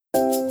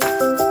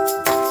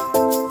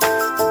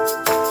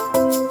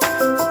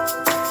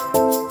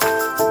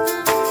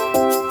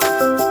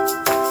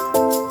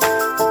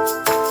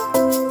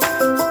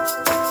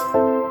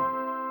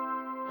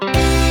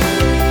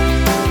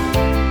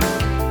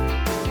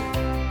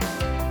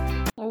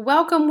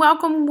Welcome,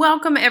 welcome,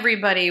 welcome,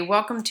 everybody.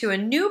 Welcome to a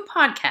new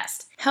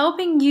podcast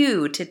helping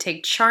you to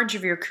take charge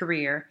of your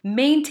career,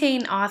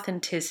 maintain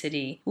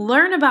authenticity,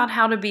 learn about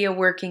how to be a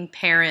working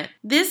parent.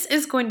 This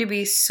is going to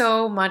be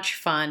so much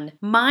fun.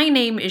 My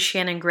name is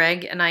Shannon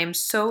Gregg, and I am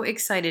so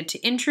excited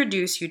to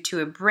introduce you to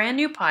a brand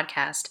new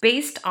podcast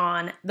based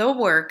on the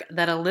work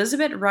that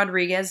Elizabeth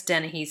Rodriguez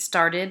Dennehy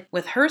started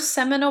with her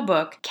seminal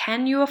book,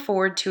 Can You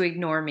Afford to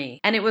Ignore Me?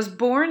 And it was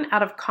born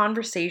out of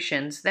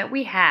conversations that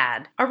we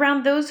had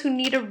around those who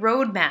need a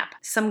roadmap,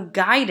 some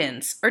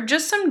guidance, or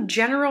just some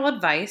general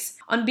advice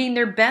on being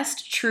their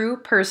best true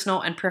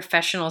personal and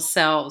professional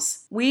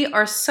selves. We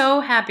are so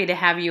happy to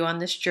have you on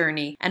this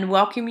journey and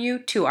welcome you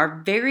to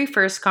our very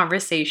first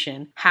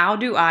conversation. How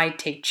do I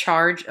take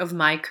charge of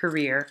my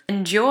career?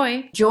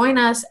 Enjoy! Join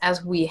us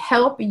as we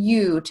help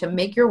you to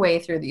make your way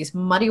through these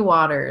muddy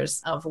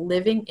waters of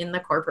living in the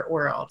corporate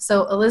world.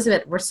 So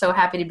Elizabeth, we're so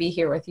happy to be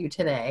here with you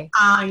today.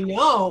 I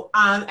know.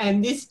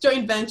 And this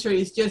joint venture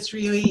is just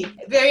really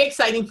very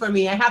exciting for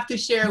me. I have to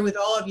share with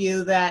all of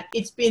you that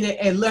it's been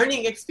a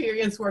learning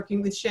experience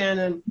working with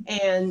Shannon.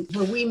 And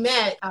when we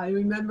met, I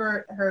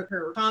remember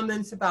her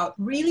comments about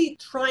really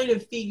trying to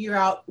figure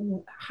out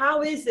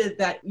how is it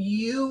that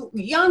you,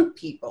 young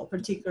people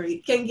particularly,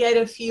 can get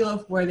a feel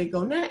of where they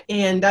go next.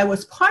 And that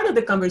was part of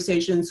the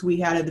conversations we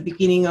had at the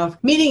beginning of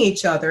meeting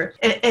each other.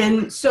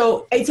 And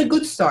so it's a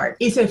good start.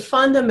 It's a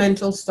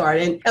fundamental start.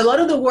 And a lot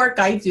of the work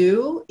I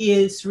do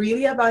is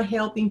really about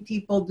helping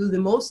people do the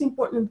most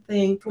important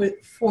thing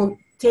for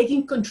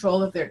taking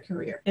control of their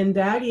career. And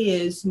that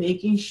is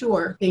making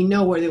sure they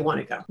know where they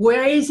want to go.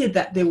 Where is it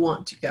that they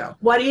want to go?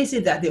 What is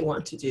it that they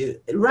want to do?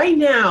 Right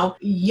now,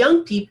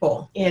 young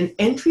people and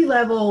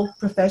entry-level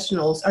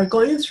professionals are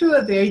going through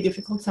a very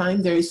difficult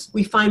time.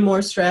 We find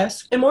more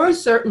stress and more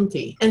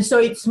uncertainty. And so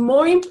it's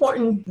more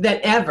important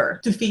than ever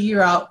to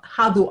figure out,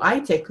 how do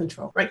I take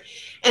control, right?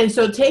 And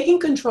so taking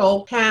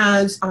control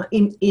has,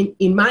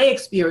 in my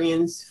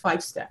experience,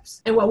 5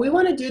 steps. And what we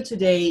want to do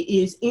today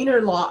is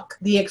interlock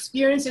the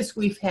experiences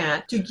we've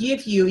had to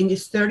give you in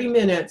this 30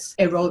 minutes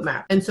a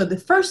roadmap. And so the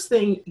first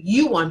thing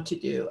you want to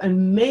do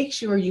and make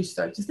sure you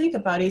start to think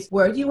about is,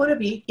 where do you want to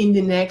be in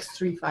the next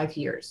 3-5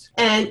 years?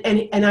 And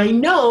I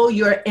know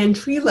you're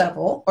entry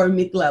level or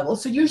mid level,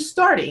 so you're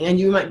starting and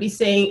you might be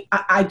saying,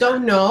 I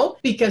don't know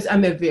because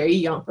I'm a very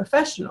young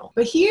professional.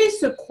 But here's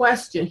the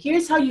question.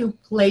 Here's how you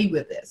play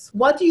with this.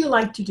 What do you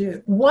like to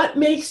do? What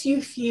makes you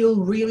feel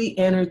really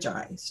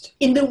energized?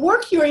 In the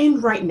work you're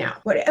in right now,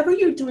 whatever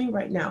you're doing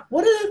right now,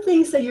 what are the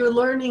things that you're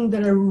learning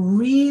that are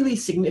really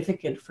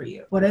significant for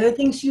you? What are the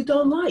things you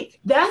don't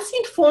like? That's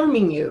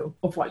informing you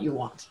of what you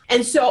want.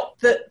 And so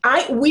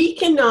we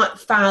cannot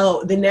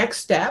follow the next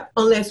step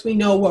unless we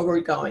know where we're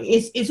going.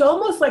 It's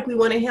almost like we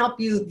want to help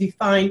you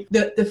define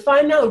the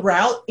final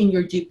route in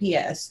your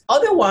GPS.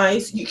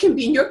 Otherwise, you can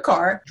be in your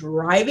car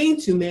driving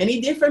to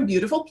many different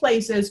beautiful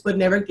places, but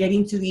never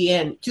getting to the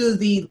end, to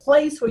the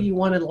place where you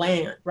want to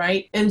land,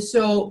 right? And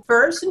so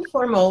first and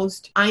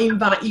foremost,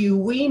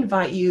 we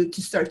invite you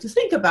to start to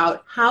think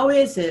about, how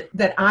is it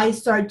that I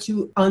start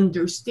to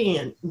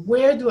understand,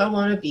 where do I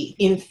want to be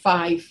in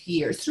 5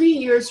 years, 3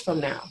 years from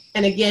now?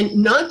 And again,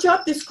 not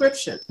job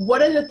description.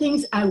 What are the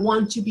things I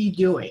want to be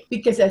doing?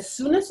 Because as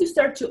soon as you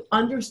start to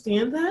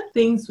understand that,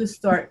 things will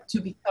start to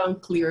become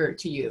clearer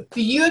to you.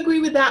 Do you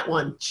agree with that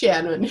one,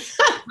 Shannon?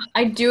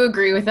 I do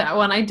agree with that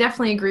one. I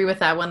definitely agree with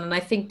that one. And I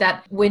think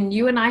that when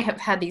you and I have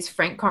had these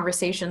frank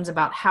conversations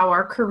about how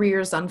our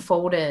careers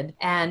unfolded,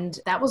 and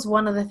that was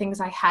one of the things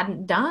I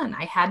hadn't done.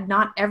 I had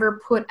not ever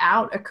put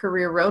out a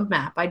career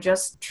roadmap. I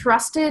just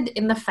trusted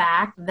in the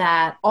fact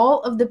that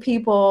all of the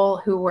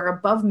people who were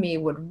above me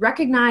would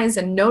recognize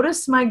and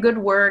notice my good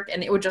work,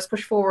 and it would just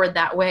push forward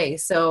that way.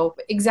 So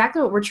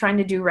exactly what we're trying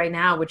to do right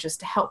now, which is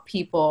to help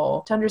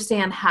people to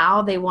understand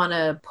how they want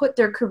to put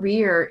their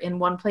career in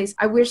one place.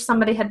 I wish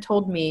somebody had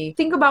told me,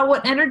 think about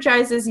what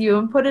energizes you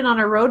and put it on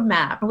a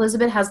roadmap.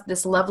 Elizabeth has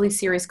this lovely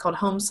series called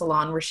Home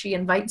Salon, where she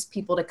invites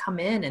people to come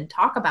in and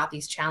talk about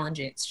these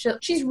challenges.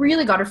 She's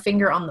really got her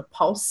finger on the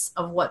pulse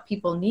of what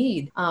people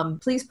need.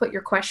 Please put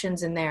your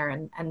questions in there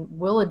and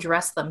we'll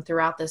address them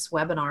throughout this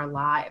webinar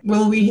live.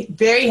 We'll be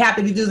very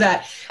happy to do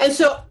that. And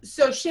so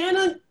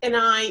Shannon and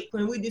I,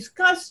 when we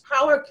discussed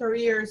how our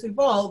careers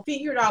evolved,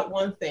 figured out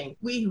one thing.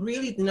 We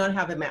really did not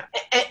have a map.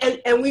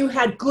 And we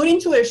had good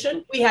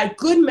intuition, we had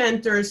good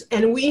mentors,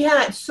 and we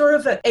had sort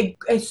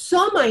of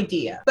some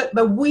idea, but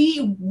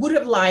we would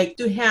have liked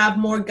to have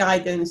more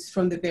guidance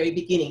from the very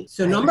beginning.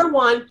 So number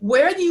one,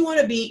 where do you want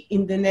to be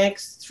in the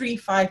next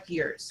 3-5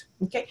 years?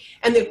 Okay.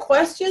 And the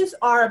questions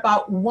are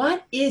about,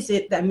 what is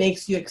it that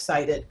makes you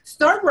excited?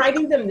 Start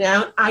writing them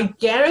down. I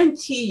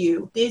guarantee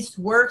you this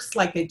works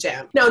like a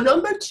gem. Now,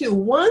 number two,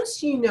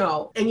 once you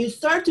know and you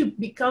start to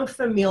become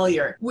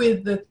familiar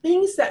with the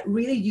things that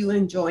really you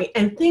enjoy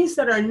and things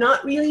that are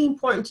not really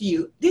important to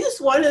you, this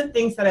is one of the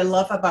things that I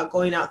love about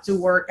going out to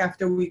work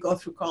after we go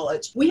through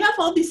college. We have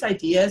all these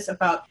ideas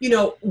about,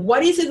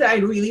 what is it that I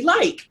really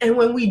like? And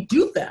when we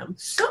do them,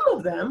 some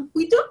of them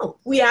we don't.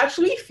 We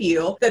actually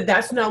feel that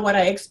that's not what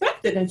I expected.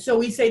 distracted. And so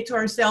we say to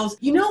ourselves,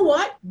 you know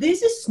what?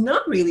 This is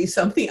not really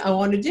something I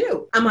want to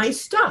do. Am I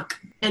stuck?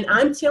 And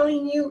I'm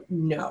telling you,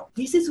 no.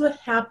 This is what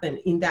happened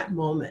in that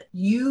moment.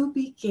 You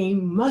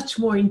became much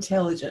more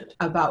intelligent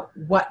about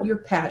what your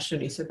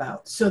passion is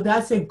about. So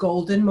that's a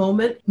golden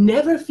moment.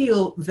 Never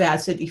feel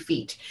that's a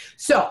defeat.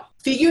 So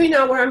figuring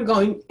out where I'm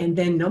going. And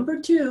then number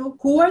 2,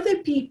 who are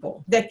the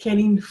people that can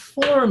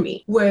inform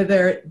me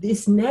whether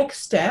this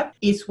next step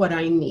is what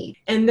I need?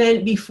 And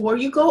then before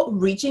you go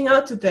reaching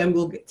out to them,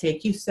 we'll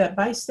take you step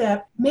by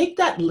step. Make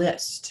that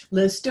list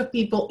of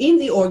people in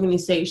the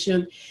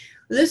organization,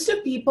 list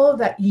of people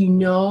that you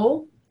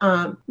know,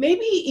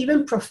 maybe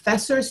even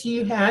professors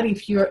you had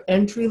if you're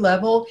entry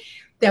level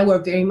that were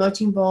very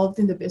much involved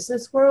in the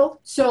business world.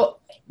 So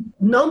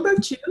number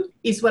 2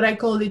 is what I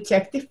call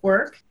detective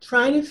work,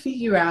 trying to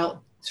figure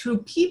out through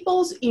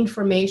people's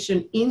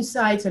information,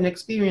 insights, and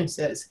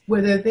experiences,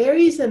 whether there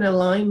is an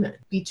alignment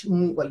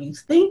between what you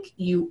think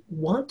you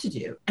want to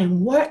do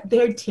and what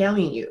they're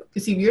telling you.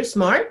 Because if you're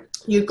smart,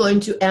 you're going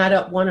to add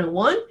up 1 and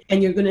 1,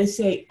 and you're going to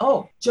say,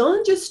 oh,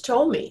 John just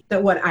told me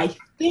that what I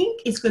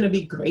think is going to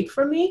be great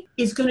for me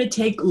is going to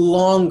take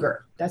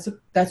longer.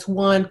 That's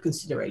one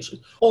consideration.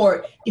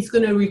 Or it's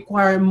going to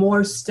require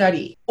more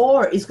study,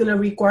 or it's going to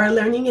require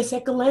learning a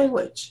second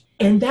language.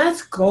 And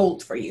that's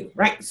gold for you,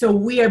 right? So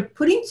we are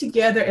putting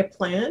together a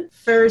plan.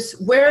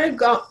 First, where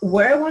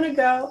I want to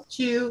go,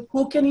 to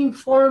who can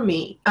inform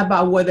me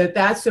about whether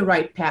that's the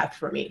right path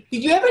for me.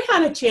 Did you ever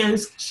had a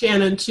chance,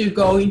 Shannon, to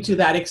go into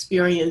that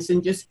experience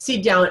and just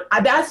sit down?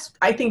 That's,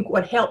 I think,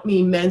 what helped me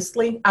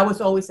immensely. I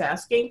was always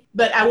asking,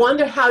 but I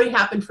wonder how it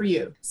happened for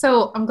you.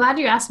 So I'm glad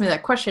you asked me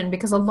that question,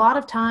 because a lot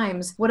of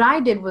times what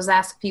I did was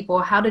ask people,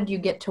 how did you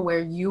get to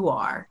where you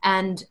are?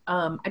 And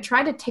I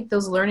try to take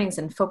those learnings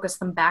and focus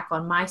them back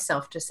on myself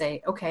to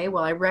say, okay,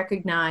 well, I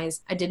recognize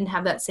I didn't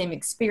have that same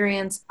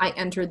experience. I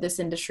entered this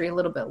industry a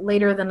little bit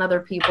later than other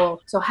people.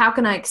 So how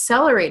can I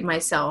accelerate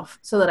myself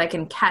so that I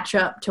can catch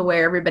up to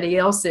where everybody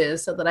else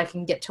is, so that I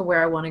can get to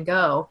where I want to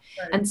go?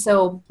 Right. And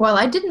so while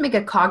I didn't make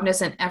a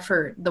cognizant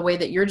effort the way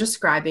that you're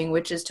describing,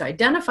 which is to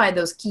identify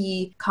those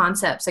key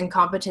concepts and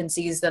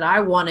competencies that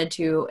I wanted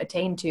to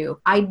attain to,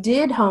 I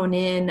did hone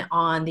in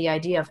on the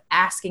idea of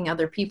asking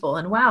other people.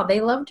 And wow, they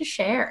love to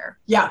share.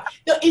 Yeah,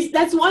 no,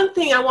 that's one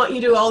thing I want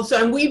you to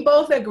also, and we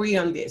both agree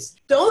on this.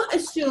 Don't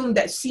assume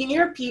that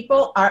senior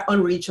people are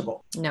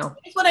unreachable. No.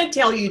 That's what I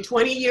tell you,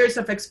 20 years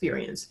of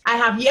experience. I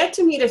have yet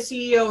to meet a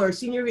CEO or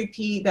senior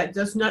VP that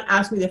does not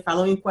ask me the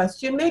following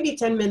question, maybe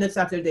 10 minutes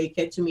after they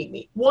get to meet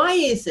me. Why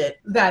is it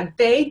that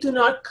they do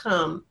not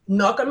come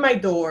knock on my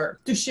door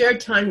to share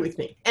time with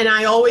me? And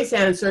I always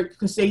answer,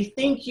 because they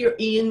think you're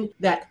in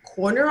that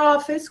corner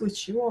office,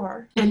 which you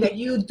are, and that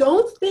you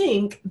don't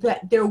think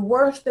that they're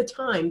worth the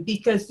time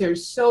because they're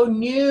so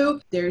new,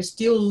 they're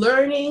still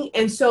learning,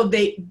 and so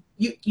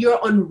you're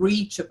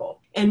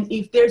unreachable. And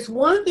if there's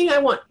one thing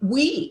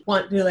we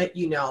want to let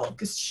you know,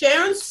 because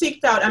Sharon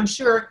seeked out, I'm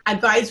sure,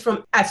 advice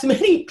from as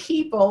many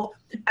people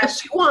as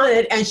she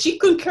wanted, and she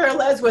couldn't care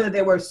less whether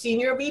they were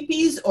senior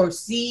VPs or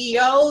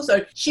CEOs,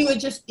 or she was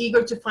just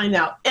eager to find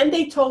out. And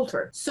they told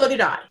her, so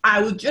did I.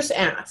 I would just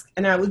ask,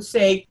 and I would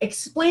say,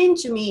 explain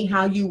to me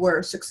how you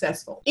were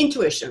successful.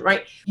 Intuition,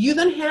 right? You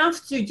don't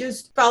have to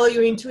just follow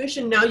your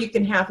intuition. Now you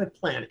can have a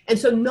plan. And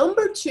so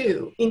number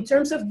 2, in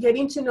terms of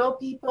getting to know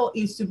people,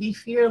 is to be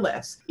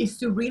fearless, is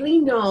to really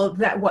know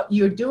that what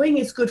you're doing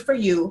is good for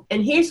you.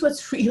 And here's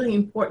what's really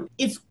important.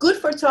 It's good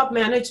for top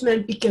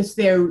management because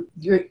they're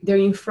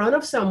in front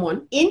of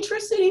someone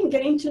interested in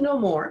getting to know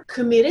more,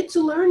 committed to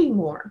learning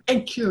more,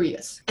 and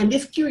curious. And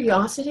this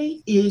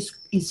curiosity is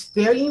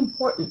very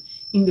important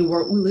in the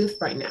world we live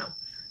right now.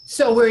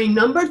 So we're in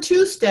number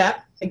 2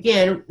 step,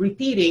 again,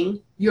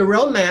 repeating your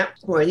roadmap,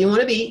 where you want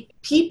to be,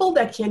 people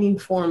that can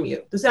inform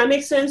you. Does that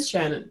make sense,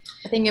 Shannon?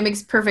 I think it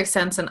makes perfect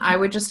sense. And I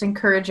would just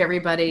encourage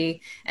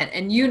everybody,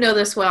 and you know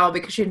this well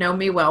because you know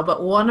me well,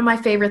 but one of my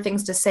favorite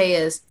things to say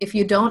is, if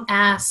you don't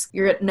ask,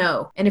 you're at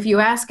no. And if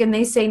you ask and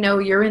they say no,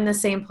 you're in the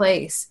same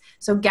place.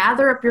 So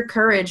gather up your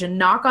courage and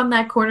knock on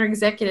that corner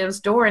executive's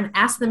door and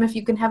ask them if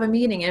you can have a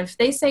meeting. And if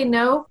they say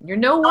no, you're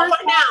nowhere. No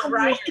for now,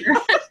 right?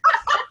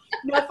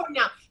 No for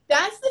now.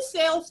 That's the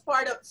sales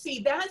part of,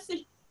 that's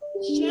the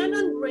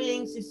Shannon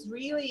brings this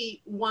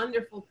really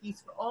wonderful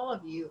piece for all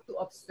of you to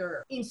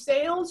observe. In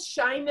sales,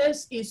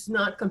 shyness is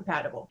not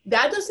compatible.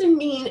 That doesn't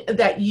mean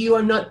that you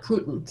are not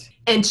prudent.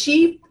 And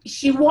she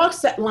walks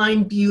that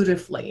line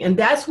beautifully. And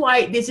that's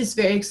why this is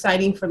very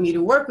exciting for me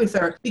to work with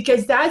her,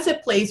 because that's a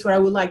place where I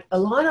would like a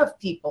lot of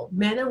people,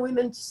 men and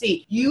women, to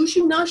see. You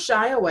should not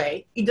shy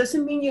away. It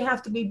doesn't mean you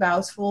have to be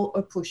boastful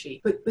or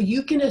pushy, but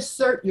you can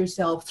assert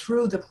yourself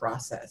through the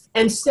process.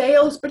 And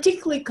sales,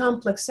 particularly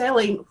complex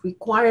selling,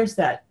 requires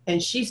that.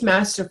 And she's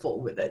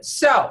masterful with it.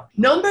 So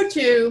number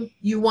 2,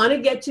 you want to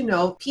get to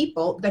know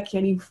people that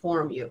can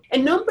inform you.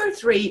 And number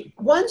 3,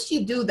 once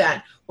you do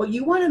that, what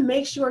you want to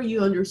make sure you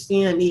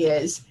understand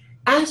is,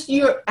 as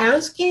you're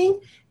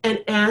asking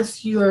and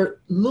as you're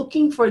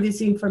looking for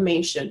this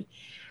information,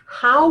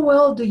 how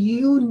well do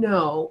you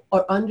know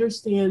or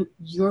understand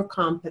your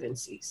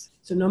competencies?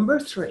 So number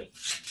 3,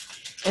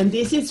 And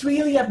this is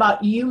really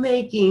about you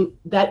making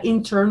that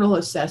internal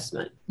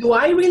assessment. Do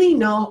I really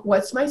know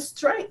what's my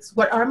strengths?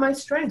 What are my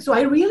strengths? So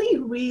I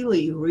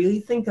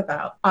really think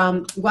about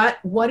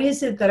what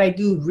is it that I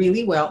do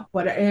really well?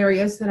 What are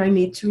areas that I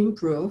need to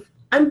improve?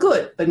 I'm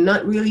good, but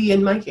not really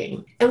in my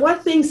game. And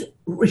what things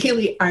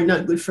really are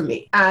not good for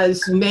me?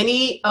 As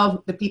many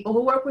of the people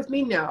who work with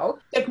me know,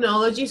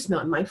 technology is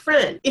not my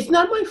friend. It's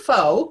not my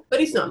foe,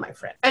 but it's not my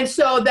friend. And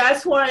so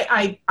that's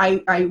why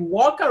I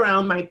walk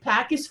around, my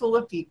pack is full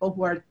of people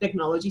who are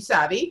technology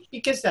savvy,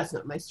 because that's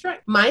not my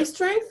strength. My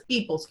strength,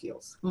 people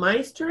skills.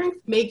 My strength,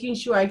 making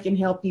sure I can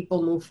help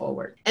people move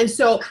forward.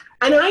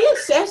 And I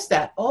assess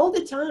that all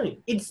the time.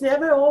 It's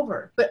never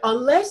over. But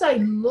unless I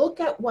look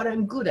at what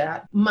I'm good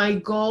at, my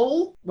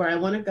goal, where I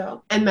want to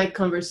go, and my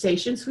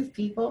conversations with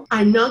people,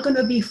 I'm not going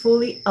to be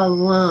fully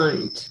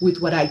aligned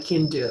with what I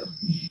can do.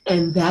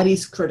 And that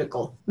is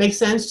critical. Make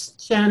sense,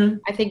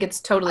 Shannon? I think it's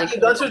totally Have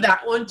you gone through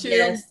that one too?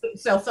 Yes.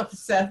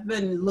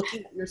 Self-assessment and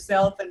looking at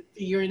yourself and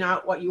figuring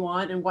out what you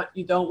want and what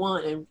you don't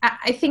want. And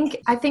I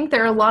think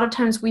there are a lot of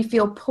times we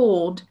feel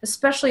pulled,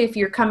 especially if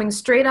you're coming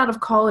straight out of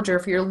college, or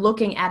if you're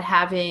looking at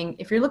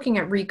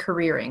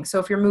re-careering. So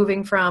if you're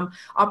moving from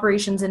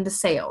operations into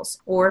sales,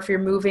 or if you're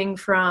moving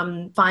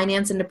from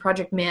finance into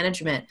project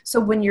management. So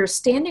when you're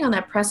standing on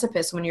that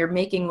precipice, when you're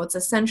making what's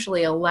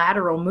essentially a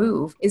lateral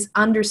move, is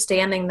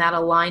understanding that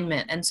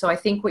alignment. And so I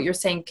think what you're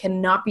saying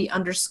cannot be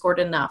underscored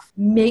enough.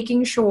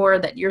 Making sure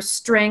that your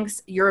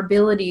strengths, your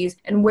abilities,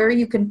 and where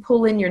you can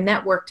pull in your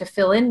network to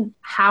fill in,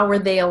 how are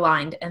they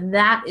aligned? And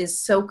that is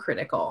so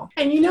critical.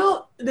 And you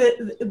know,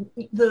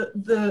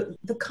 the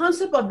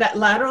concept of that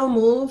lateral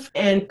move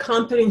and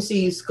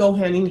competencies go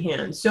hand in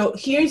hand. So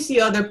here's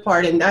the other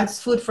part, and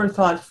that's food for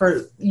thought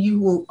for you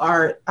who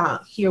are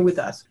here with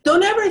us.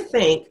 Don't ever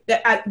think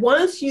that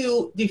once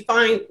you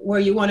define where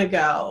you want to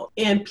go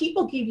and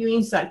people give you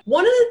insight,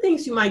 one of the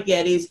things you might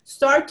get is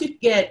start to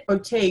get or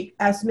take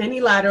as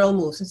many lateral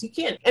moves as you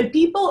can. And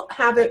people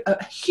have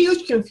a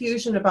huge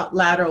confusion about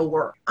lateral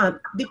work.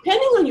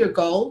 Depending on your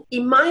goal,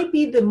 it might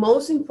be the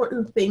most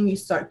important thing you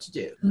start to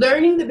do.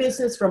 Learning the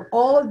business from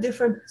all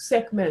different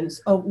segments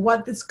of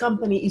what this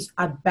company is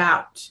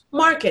about.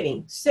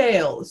 Marketing,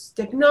 sales,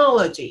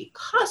 technology,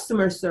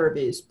 customer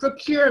service,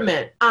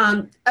 procurement,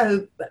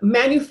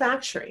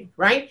 manufacturing,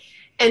 right?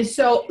 And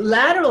so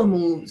lateral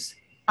moves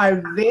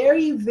are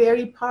very,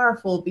 very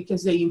powerful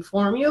because they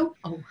inform you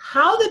of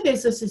how the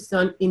business is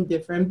done in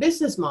different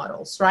business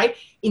models, right?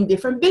 In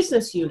different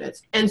business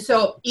units. And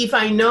so if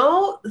I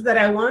know that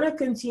I want to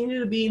continue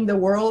to be in the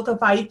world of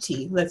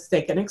IT, let's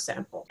take an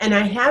example, and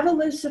I have a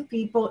list of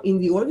people in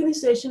the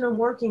organization I'm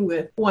working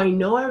with who I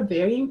know are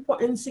very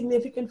important and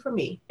significant for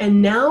me. And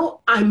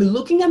now I'm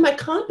looking at my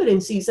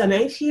competencies and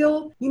I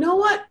feel, you know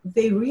what?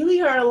 They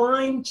really are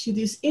aligned to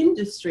this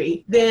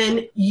industry.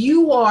 Then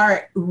you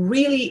are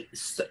really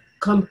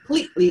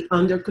completely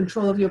under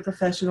control of your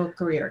professional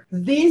career.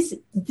 This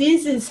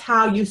is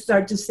how you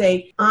start to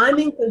say, I'm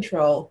in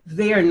control,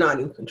 they're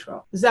not in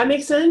control. Does that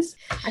make sense?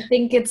 I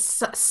think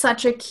it's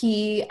such a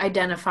key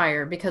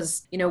identifier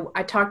because, you know,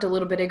 I talked a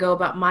little bit ago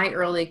about my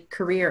early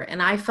career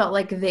and I felt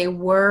like they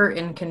were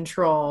in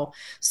control.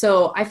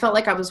 So I felt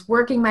like I was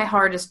working my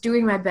hardest,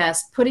 doing my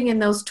best, putting in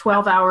those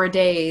 12-hour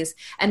days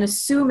and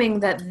assuming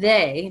that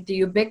they, the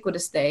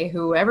ubiquitous they,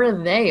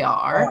 whoever they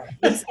are,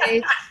 would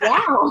say,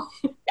 wow,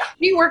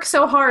 she works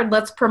so hard,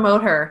 let's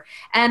promote her.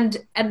 And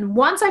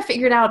once I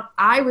figured out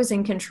I was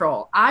in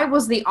control, I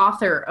was the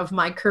author of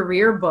my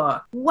career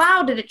book,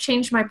 wow, did it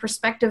change my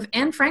perspective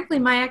and frankly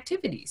my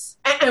activities.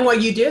 And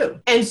what you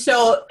do. And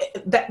so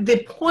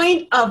the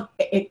point of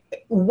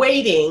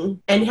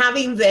waiting and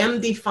having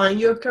them define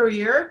your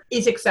career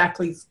is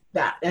exactly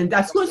that. And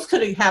that's what's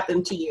going to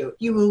happen to you.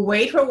 You will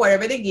wait for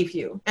whatever they give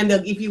you and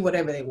they'll give you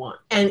whatever they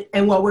want.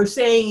 And what we're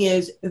saying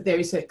is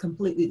there's a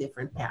completely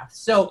different path.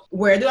 So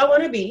where do I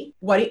want to be?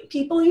 What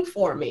people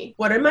inform me?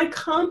 What are my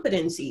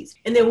competencies?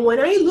 And then when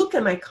I look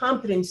at my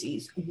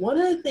competencies, one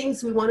of the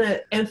things we want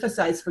to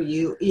emphasize for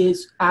you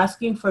is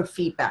asking for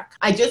feedback.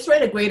 I just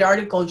read a great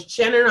article,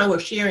 Shannon and I were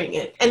sharing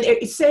it. And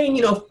it's saying,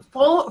 you know,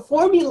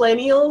 for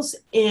millennials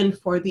and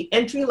for the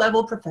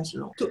entry-level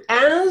professional to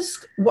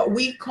ask what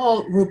we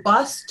call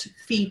robust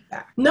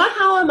feedback. Not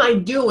how am I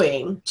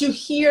doing to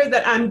hear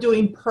that I'm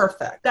doing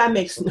perfect. That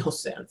makes no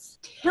sense.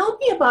 Tell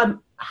me about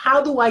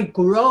how do I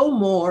grow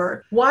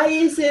more? Why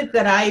is it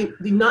that I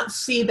did not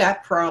see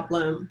that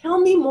problem? Tell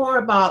me more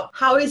about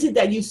how is it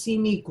that you see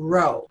me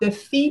grow? The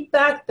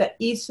feedback that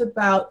is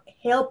about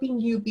helping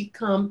you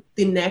become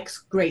the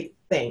next great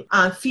thing.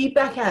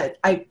 Feedback,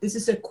 this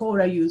is a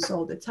quote I use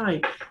all the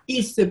time,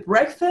 is the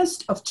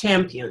breakfast of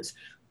champions.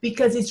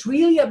 Because it's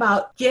really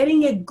about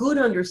getting a good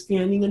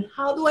understanding and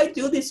how do I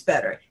do this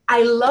better?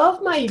 I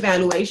love my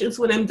evaluations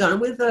when I'm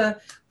done with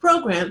a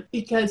program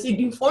because it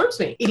informs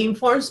me. It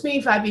informs me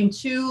if I've been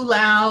too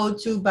loud,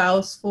 too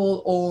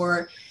boastful,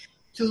 or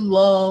too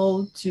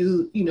low,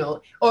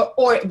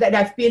 or that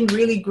I've been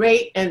really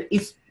great and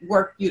it's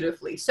work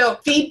beautifully. So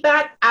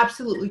feedback,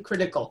 absolutely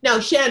critical. Now,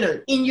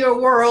 Shannon, in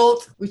your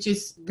world, which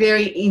is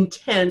very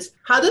intense,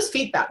 how does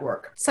feedback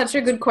work? Such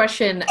a good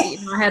question.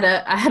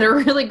 I had a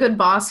really good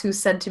boss who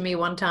said to me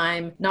one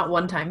time, not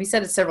one time, he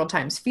said it several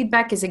times,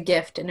 feedback is a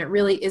gift, and it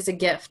really is a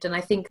gift. And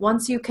I think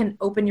once you can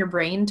open your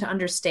brain to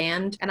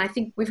understand, and I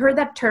think we've heard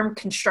that term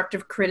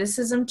constructive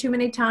criticism too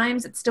many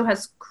times, it still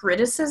has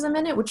criticism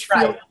in it, which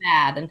feels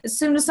bad. And as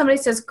soon as somebody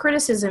says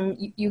criticism,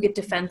 you get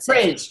defensive.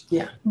 French,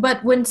 yeah.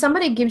 But when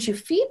somebody gives you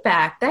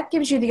feedback, that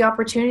gives you the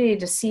opportunity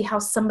to see how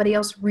somebody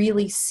else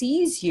really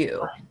sees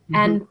you. Mm-hmm.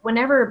 And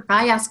whenever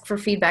I ask for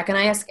feedback, and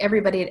I ask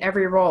everybody at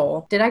every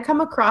role, did I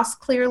come across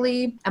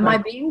clearly? Am I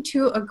being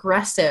too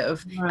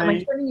aggressive? Am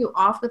I turning you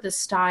off with a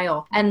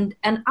style? And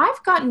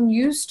I've gotten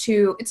used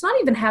to, it's not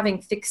even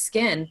having thick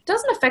skin. It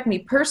doesn't affect me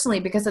personally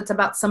because it's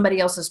about somebody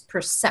else's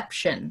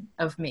perception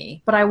of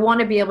me. But I want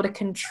to be able to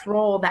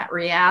control that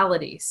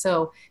reality.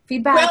 So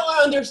feedback. Well,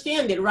 I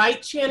understand it,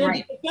 right, Shannon?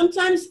 Right.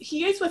 Sometimes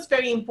here's what's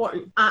very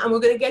important. And we're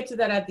going to get to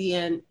that at the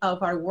end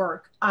of our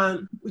work,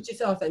 which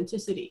is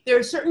authenticity. There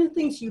are certain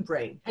things you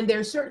bring, and there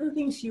are certain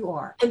things you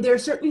are, and there are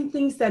certain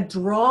things that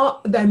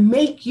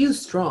make you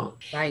strong.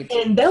 Right.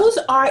 And those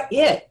are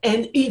it.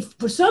 And if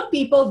for some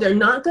people, they're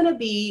not going to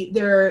be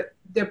their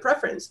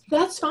preference,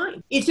 that's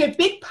fine. It's a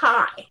big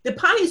pie. The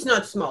pie is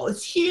not small,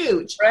 it's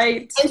huge.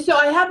 Right. And so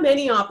I have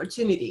many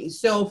opportunities.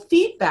 So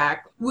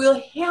feedback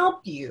will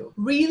help you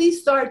really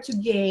start to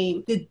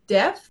gain the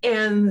depth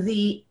and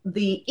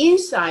the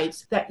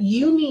insights that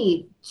you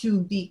need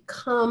to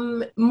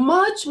become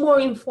much more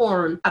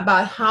informed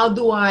about how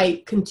do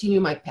I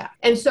continue my path.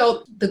 And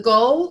so the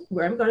goal,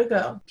 where I'm going to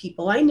go,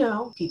 people I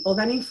know, people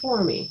that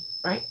inform me,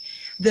 right?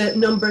 The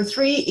number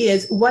 3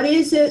 is, what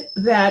is it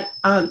that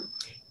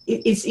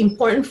it's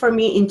important for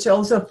me in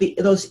terms of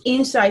those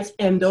insights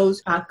and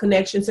those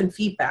connections and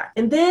feedback.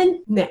 And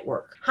then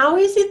network. How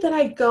is it that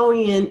I go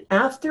in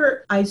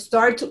after I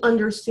start to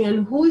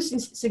understand who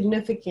is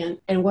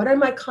significant and what are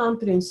my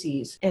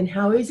competencies and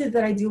how is it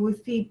that I deal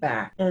with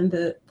feedback? And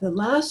the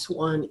last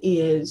one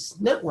is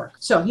network.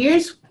 So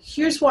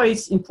here's why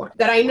it's important.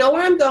 That I know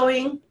where I'm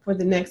going for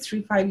the next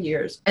 3-5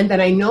 years and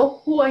that I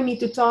know who I need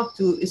to talk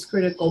to is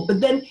critical. But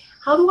then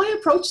how do I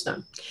approach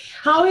them?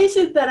 How is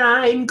it that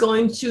I'm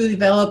going to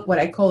develop what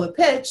I call a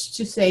pitch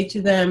to say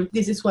to them,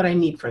 this is what I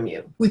need from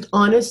you, with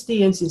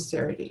honesty and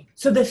sincerity?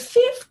 So the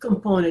 5th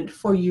component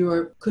for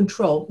your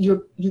control,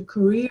 your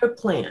career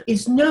plan,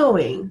 is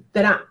knowing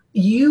that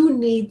you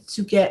need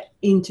to get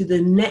into the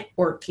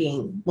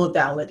networking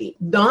modality,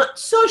 not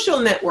social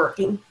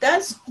networking.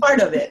 That's part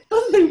of it.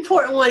 The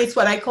important one is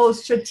what I call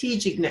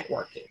strategic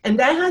networking. And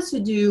that has to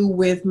do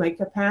with my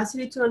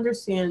capacity to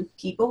understand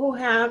people who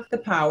have the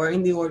power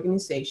in the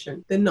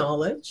organization, the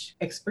knowledge,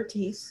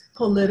 expertise,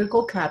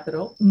 political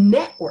capital,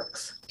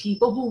 networks,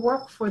 people who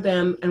work for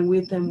them and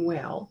with them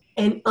well.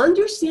 And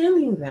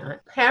understanding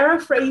that,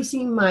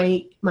 paraphrasing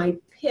my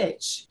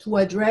pitch to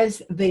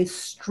address the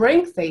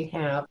strength they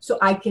have so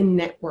I can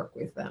network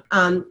with them.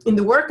 In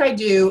the work I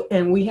do,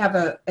 and we have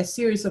a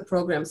series of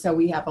programs that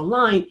we have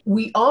online,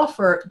 we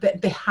offer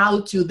the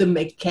how-to, the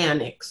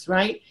mechanics,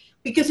 right?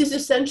 Because it's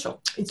essential.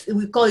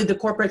 We call it the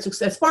corporate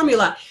success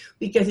formula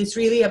because it's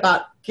really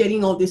about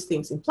getting all these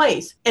things in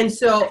place. And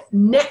so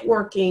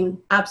networking,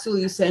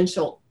 absolutely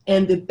essential.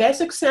 And the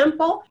best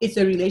example is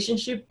a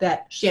relationship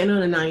that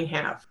Shannon and I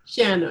have.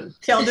 Shannon,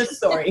 tell the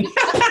story.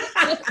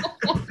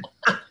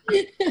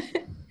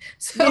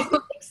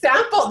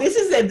 This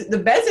is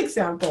the best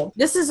example.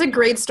 This is a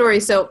great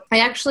story. So I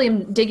actually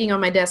am digging on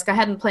my desk. I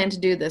hadn't planned to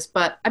do this,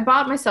 but I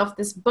bought myself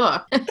this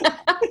book.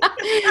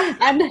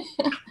 And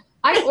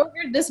I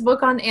ordered this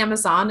book on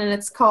Amazon, and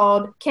it's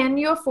called Can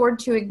You Afford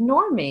to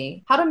Ignore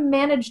Me? How to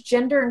Manage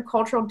Gender and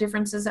Cultural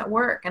Differences at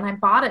Work. And I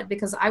bought it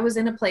because I was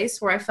in a place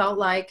where I felt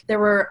like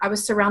I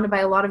was surrounded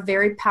by a lot of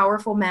very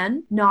powerful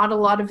men, not a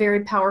lot of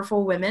very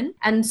powerful women.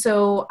 And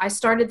so I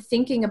started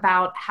thinking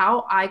about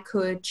how I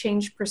could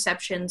change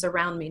perceptions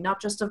around me,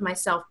 not just of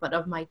myself, but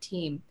of my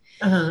team.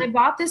 Uh-huh. I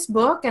bought this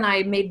book and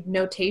I made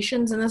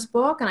notations in this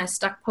book and I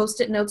stuck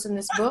Post-it notes in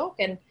this book.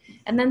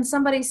 And then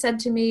somebody said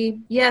to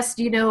me, yes,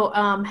 do you know,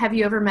 have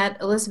you ever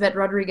met Elizabeth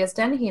Rodriguez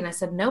Dennehy? And I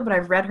said, no, but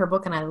I've read her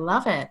book and I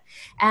love it.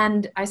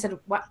 And I said,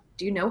 what,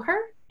 do you know her?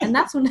 And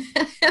that's when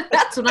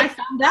I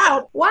found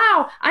out,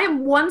 wow, I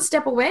am one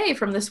step away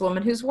from this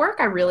woman whose work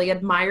I really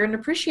admire and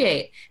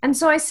appreciate. And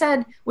so I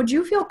said, would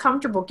you feel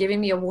comfortable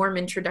giving me a warm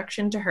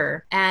introduction to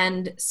her?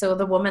 And so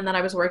the woman that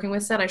I was working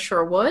with said, I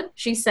sure would.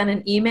 She sent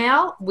an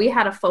email. We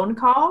had a phone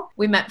call.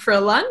 We met for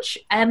a lunch.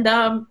 And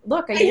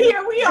look.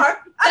 Here we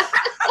are.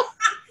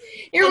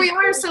 here we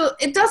are. So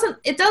it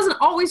doesn't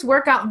always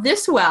work out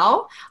this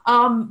well.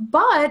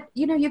 But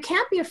you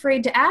can't be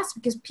afraid to ask,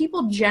 because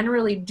people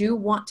generally do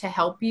want to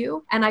help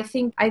you. And I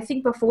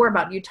think before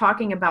about you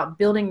talking about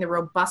building the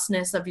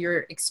robustness of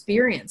your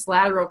experience,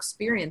 lateral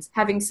experience,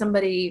 having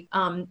somebody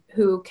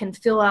who can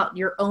fill out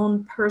your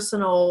own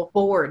personal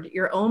board,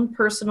 your own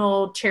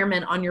personal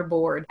chairman on your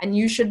board. And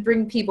you should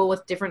bring people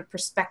with different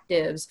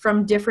perspectives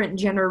from different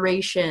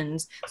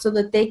generations so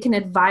that they can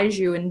advise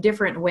you in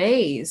different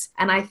ways.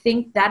 And I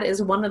think that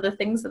is one of the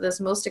things that is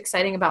most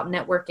exciting about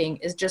networking,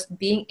 is just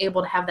being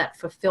able to have that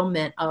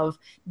fulfillment of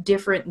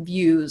different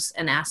views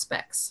and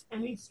aspects.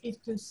 And it's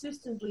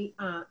consistently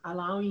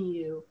allowing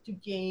you to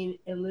gain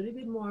a little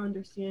bit more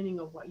understanding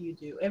of what you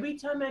do. Every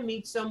time I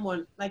meet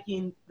someone, like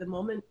in the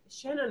moment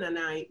Shannon and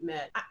I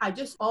met, I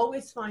just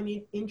always find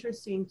it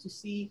interesting to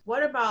see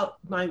what about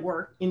my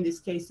work, in this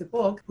case the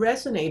book,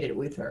 resonated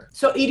with her.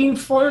 So it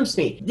informs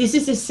me. This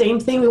is the same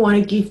thing we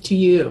want to give to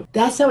you.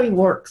 That's how it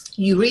works.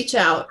 You reach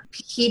out,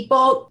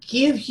 people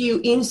give you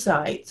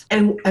insights,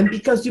 and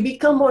because you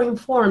become more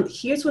informed,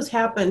 here's what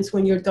happens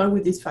when you're done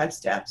with these 5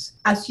 steps.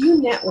 As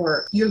you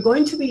network, you're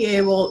going to be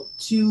able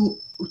to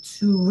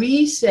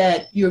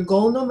reset your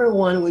goal number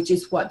 1, which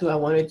is, what do I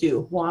want to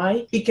do?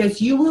 Why?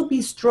 Because you will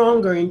be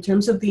stronger in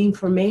terms of the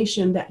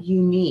information that you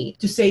need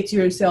to say to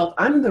yourself,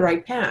 I'm on the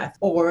right path.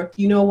 Or,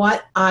 you know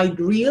what? I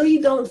really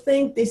don't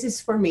think this is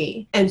for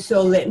me. And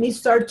so let me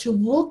start to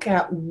look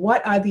at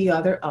what are the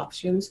other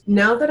options.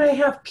 Now that I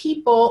have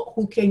people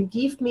who can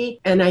give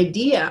me an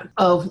idea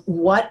of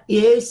what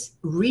is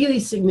really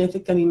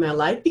significant in my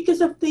life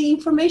because of the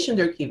information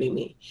they're giving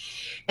me.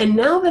 And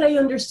now that I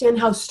understand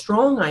how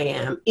strong I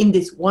am in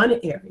this one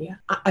area,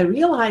 I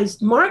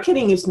realized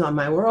marketing is not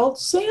my world,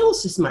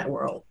 sales is my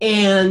world.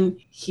 And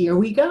here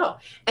we go.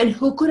 And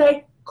who could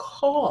I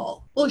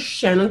call? Well,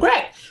 Shannon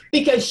Gregg,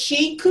 because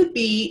she could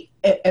be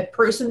a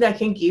person that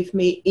can give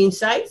me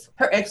insights,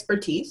 her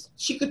expertise.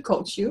 She could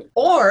coach you,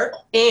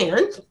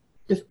 and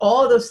if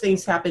all those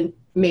things happen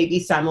maybe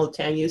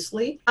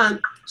simultaneously,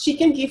 she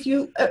can give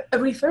you a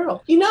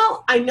referral.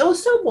 I know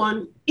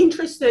someone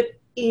interested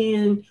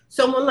in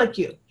someone like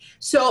you.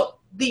 So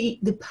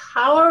the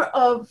power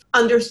of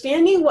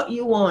understanding what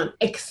you want,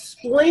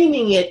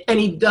 explaining it, and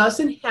it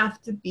doesn't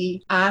have to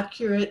be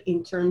accurate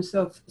in terms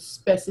of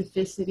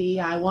specificity.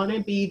 I want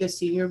to be the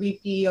senior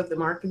VP of the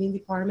marketing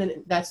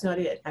department. That's not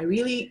it. I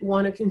really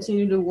want to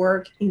continue to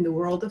work in the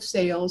world of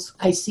sales.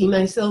 I see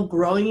myself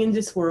growing in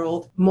this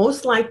world.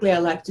 Most likely I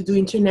like to do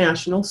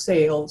international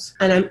sales,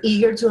 and I'm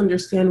eager to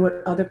understand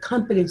what other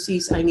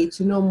competencies I need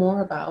to know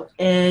more about.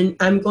 And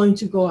I'm going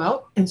to go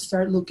out and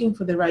start looking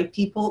for the right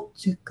people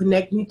to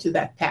connect me to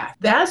that path.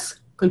 That's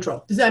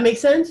control. Does that make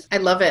sense? I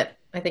love it.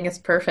 I think it's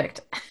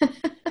perfect.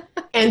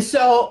 And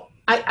so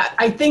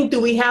I think, do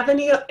we have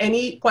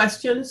any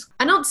questions?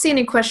 I don't see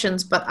any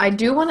questions, but I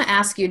do want to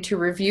ask you to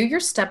review your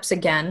steps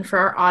again for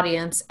our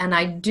audience. And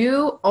I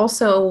do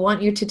also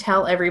want you to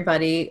tell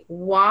everybody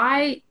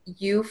why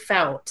you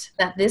felt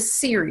that this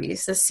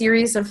series of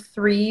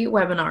 3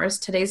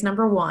 webinars, today's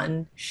number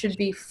 1, should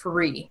be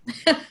free.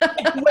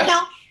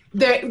 Well,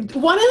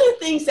 one of the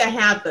things that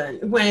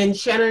happened when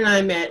Shannon and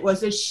I met was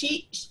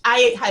that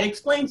I had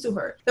explained to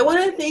her that one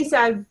of the things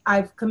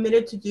I've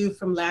committed to do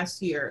from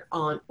last year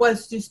on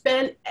was to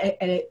spend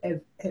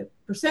a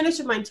percentage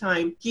of my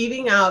time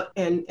giving out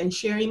and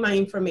sharing my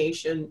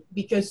information,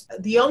 because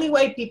the only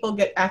way people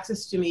get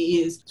access to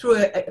me is through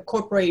a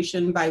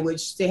corporation by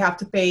which they have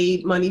to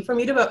pay money for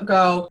me to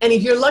go. And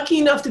if you're lucky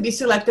enough to be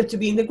selected to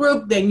be in the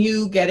group, then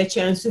you get a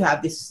chance to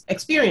have this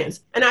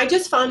experience. And I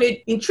just found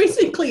it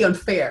intrinsically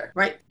unfair,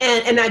 right?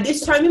 And at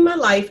this time in my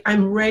life,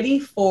 I'm ready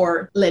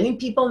for letting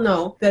people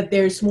know that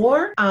there's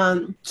more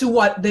to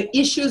what the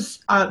issues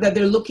that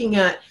they're looking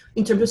at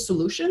in terms of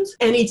solutions,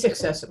 and it's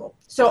accessible.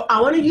 So I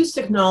want to use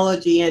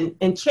technology,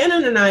 and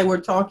Shannon and I were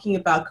talking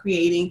about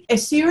creating a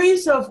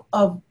series of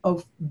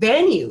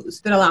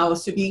venues that allow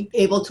us to be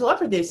able to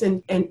offer this,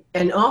 and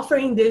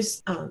offering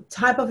this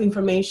type of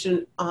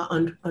information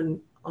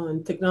on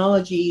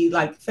technology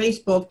like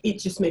Facebook. It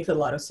just makes a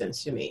lot of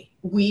sense to me.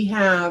 We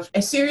have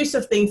a series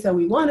of things that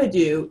we want to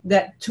do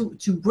that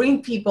to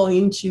bring people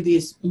into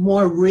this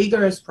more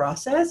rigorous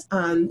process.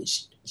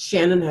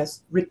 Shannon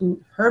has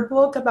written her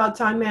book about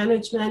time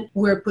management.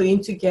 We're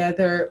putting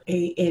together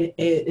an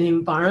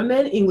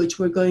environment in which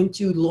we're going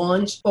to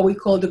launch what we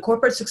call the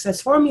Corporate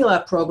Success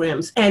Formula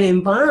programs, an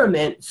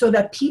environment so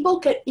that people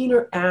can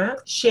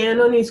interact.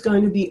 Shannon is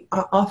going to be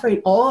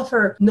offering all of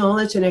her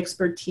knowledge and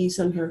expertise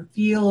on her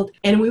field,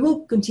 and we will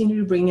continue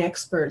to bring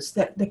experts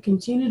that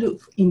continue to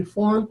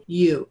inform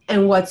you.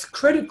 And what's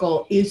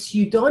critical is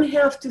you don't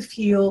have to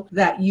feel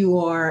that you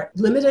are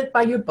limited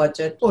by your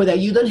budget or that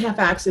you don't have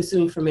access to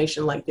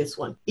information like this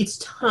one. It's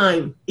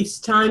time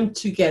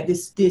to get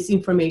this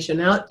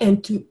information out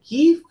and to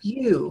give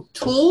you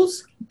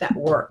tools that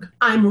work.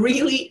 I'm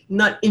really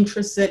not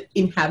interested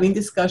in having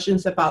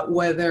discussions about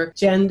whether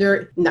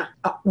gender, no.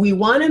 We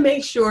want to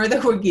make sure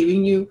that we're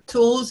giving you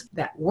tools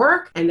that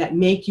work and that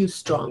make you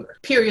stronger.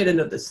 Period.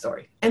 End of the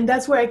story. And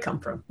that's where I come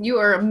from. You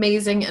are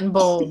amazing and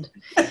bold.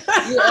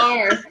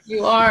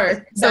 You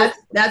are. So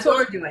that's what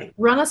we're doing.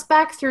 Run us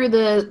back through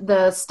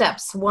the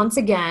steps once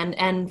again.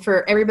 And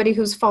for everybody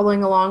who's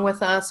following along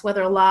with us,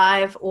 whether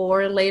live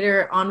or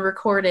later on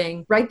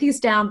recording, write these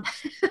down.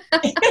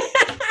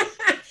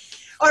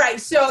 All right.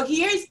 So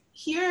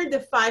here are the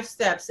 5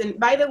 steps. And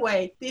by the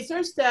way, these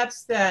are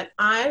steps that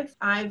I've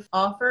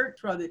offered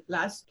throughout the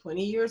last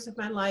 20 years of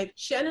my life.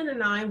 Shannon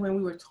and I, when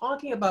we were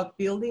talking about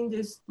building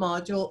this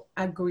module,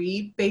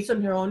 agreed based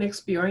on her own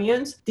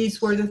experience.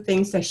 These were the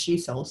things that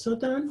she's also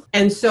done.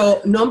 And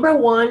so number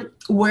 1,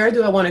 where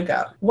do I want to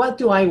go? What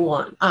do I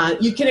want?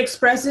 You can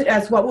express it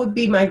as what would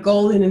be my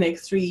goal in the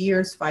next 3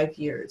 years, 5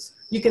 years.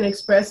 You can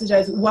express it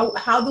as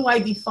how do I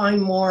define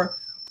more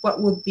what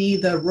would be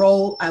the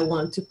role I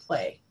want to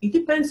play. It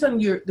depends on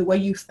the way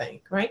you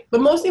think, right?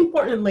 But most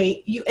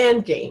importantly, you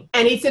end game.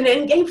 And it's an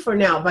end game for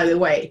now, by the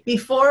way.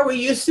 Before, we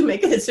used to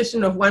make a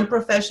decision of one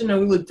profession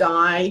and we would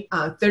die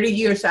 30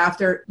 years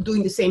after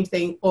doing the same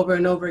thing over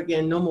and over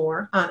again, no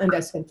more. And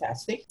that's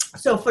fantastic.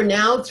 So for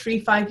now,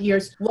 3-5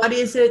 years, what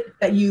is it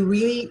that you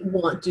really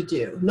want to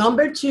do?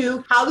 Number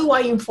 2, how do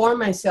I inform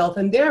myself?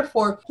 And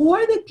therefore, who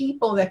are the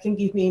people that can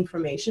give me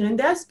information? And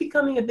that's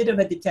becoming a bit of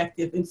a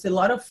detective. It's a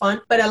lot of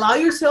fun, but allow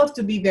yourself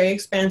to be very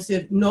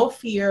expansive. No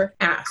fear,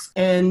 ask.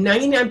 And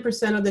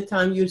 99% of the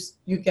time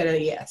you get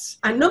a yes.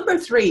 And number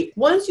 3,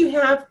 once you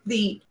have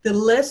the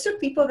list of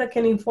people that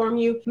can inform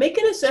you, make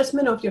an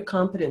assessment of your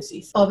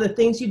competencies, of the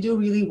things you do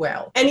really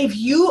well. And if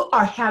you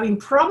are having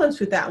problems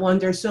with that one,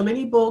 there's so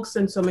many books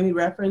and so many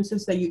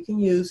references that you can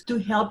use to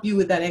help you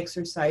with that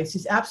exercise.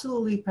 It's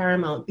absolutely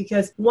paramount,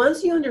 because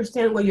once you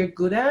understand what you're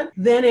good at,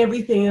 then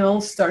everything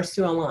else starts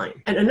to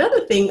align. And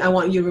another thing I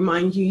want you to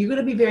remind you, you're going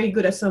to be very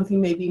good at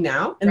something maybe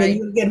now, and then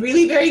you'll get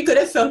really very good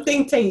at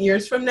something 10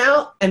 years from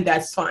now, and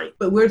that's fine.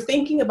 But we're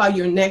thinking about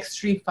your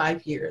next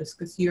 3-5 years,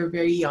 because you're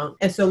very young.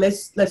 And so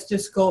let's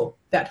just go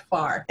that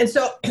far. And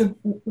so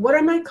what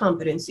are my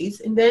competencies?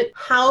 And then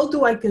how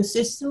do I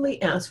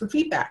consistently ask for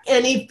feedback?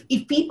 And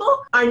if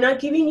people are not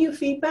giving you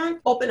feedback,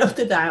 open up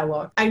the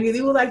dialogue. I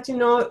really would like to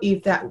know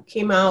if that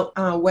came out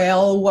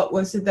well, what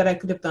was it that I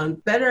could have done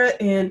better,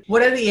 and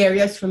what are the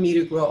areas for me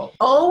to grow?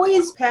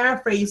 Always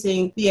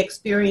paraphrasing the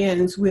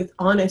experience with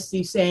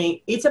honesty,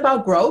 saying it's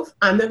about growth.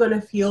 I'm not going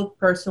to feel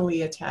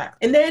personally attacked.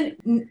 And then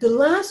the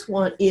last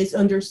one is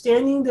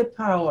understanding the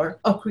power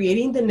of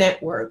creating the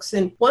networks.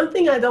 And one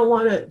thing I don't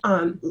want to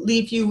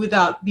leave you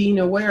without being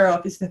aware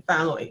of is the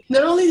following.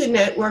 Not only the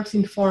networks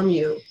inform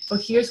you, but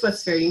here's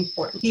what's very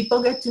important.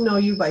 People get to know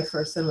you by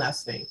first and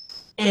last name.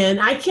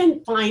 And I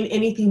can't find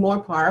anything more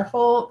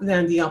powerful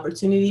than the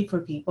opportunity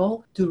for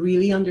people to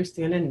really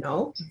understand and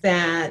know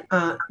that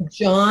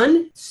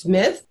John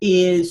Smith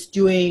is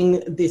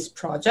doing this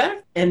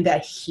project, and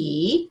that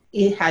he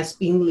has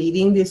been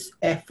leading this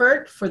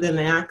effort for the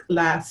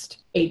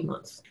last 8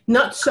 months.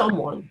 Not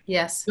someone.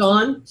 Yes.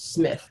 John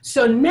Smith.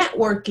 So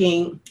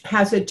networking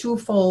has a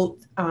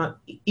twofold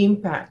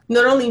impact.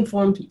 Not only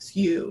informs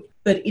you,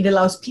 but it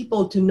allows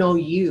people to know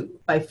you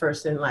by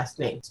first and last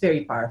name. It's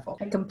very powerful.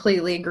 I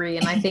completely agree.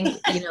 And I think,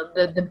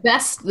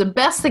 the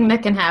best thing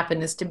that can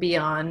happen is to be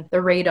on the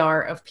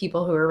radar of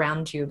people who are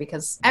around you,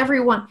 because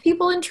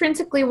people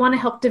intrinsically want to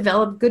help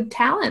develop good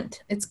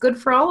talent. It's good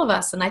for all of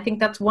us. And I think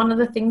that's one of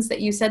the things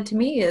that you said to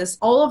me is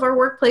all of our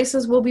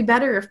workplaces will be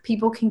better if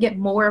people can get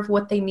more of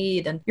what they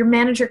need. And your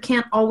manager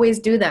can't always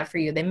do that for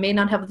you. They may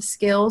not have the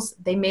skills.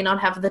 They may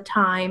not have the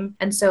time.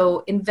 And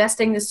so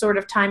investing this sort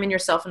of time in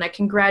yourself, and I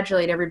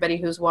congratulate everybody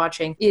who's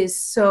watching, is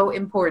so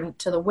important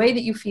to the way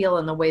that you feel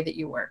and the way that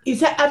you work. Is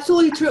that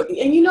absolutely true?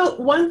 And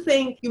one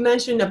thing you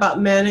mentioned about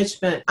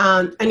management,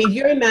 and if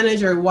you're a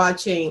manager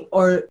watching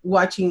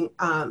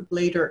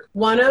later,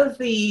 one of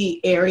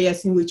the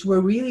areas in which we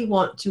really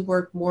want to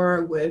work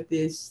more with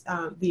is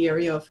the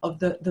area of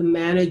the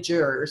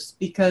managers,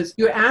 because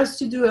you're asked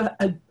to do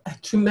a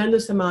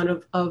tremendous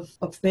amount of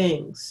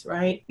things,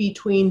 right?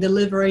 Between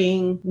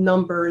delivering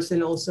numbers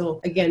and also,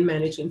 again,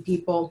 managing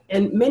people.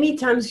 And many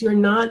times you're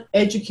not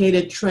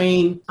educated,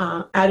 trained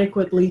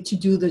adequately to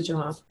do the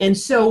job. And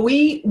so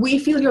we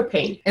feel your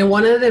pain. And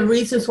one of the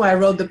reasons why I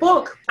wrote the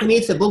book, and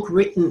it's a book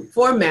written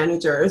for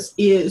managers,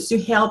 is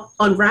to help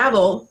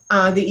unravel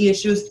the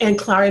issues and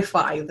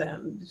clarify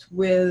them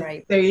with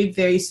very,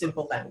 very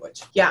simple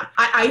language. Yeah,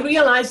 I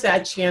realized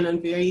that,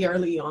 Shannon, very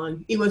early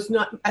on. It was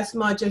not as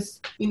much as,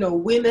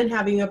 women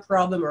having a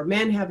problem or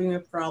men having a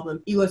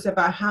problem. It was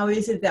about how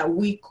is it that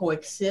we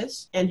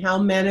coexist and how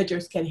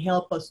managers can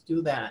help us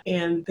do that.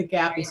 And the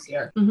gap is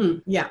there. Mm-hmm.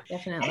 Yeah,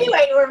 definitely.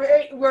 Anyway,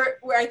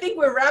 I think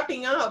we're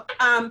wrapping up.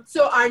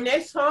 So our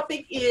next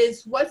topic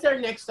is, what's our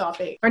next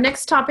topic? Our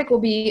next topic will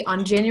be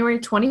on January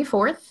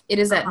 24th. It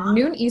is at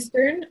noon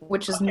Eastern,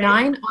 which is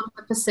 9 on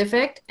the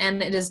Pacific,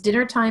 and it is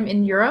dinner time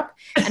in Europe.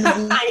 And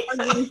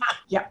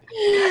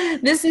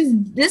This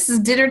is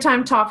dinner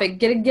time topic.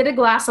 Get a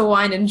glass of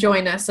wine and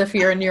join us if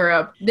you're in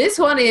Europe. This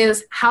one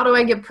is, how do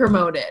I get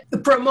promoted? The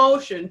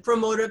promotion,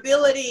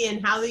 promotability,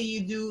 and how do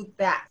you do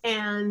that?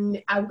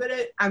 And I'm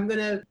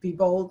gonna be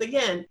bold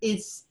again.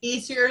 It's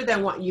easier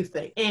than what you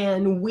think,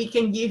 and we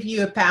can give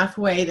you a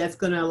pathway that's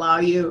going to allow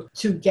you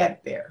to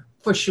get there.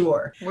 For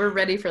sure. We're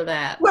ready for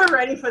that. We're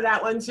ready for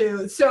that one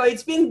too. So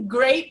it's been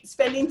great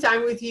spending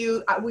time with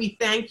you. We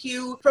thank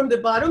you from the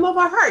bottom of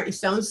our heart. It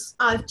sounds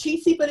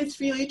cheesy, but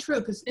it's really true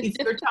because it's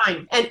your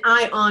time. And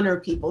I honor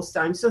people's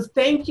time. So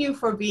thank you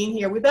for being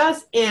here with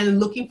us and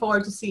looking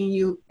forward to seeing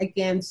you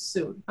again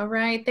soon. All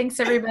right. Thanks,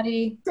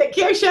 everybody. Take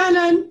care,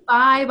 Shannon.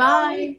 Bye. Bye.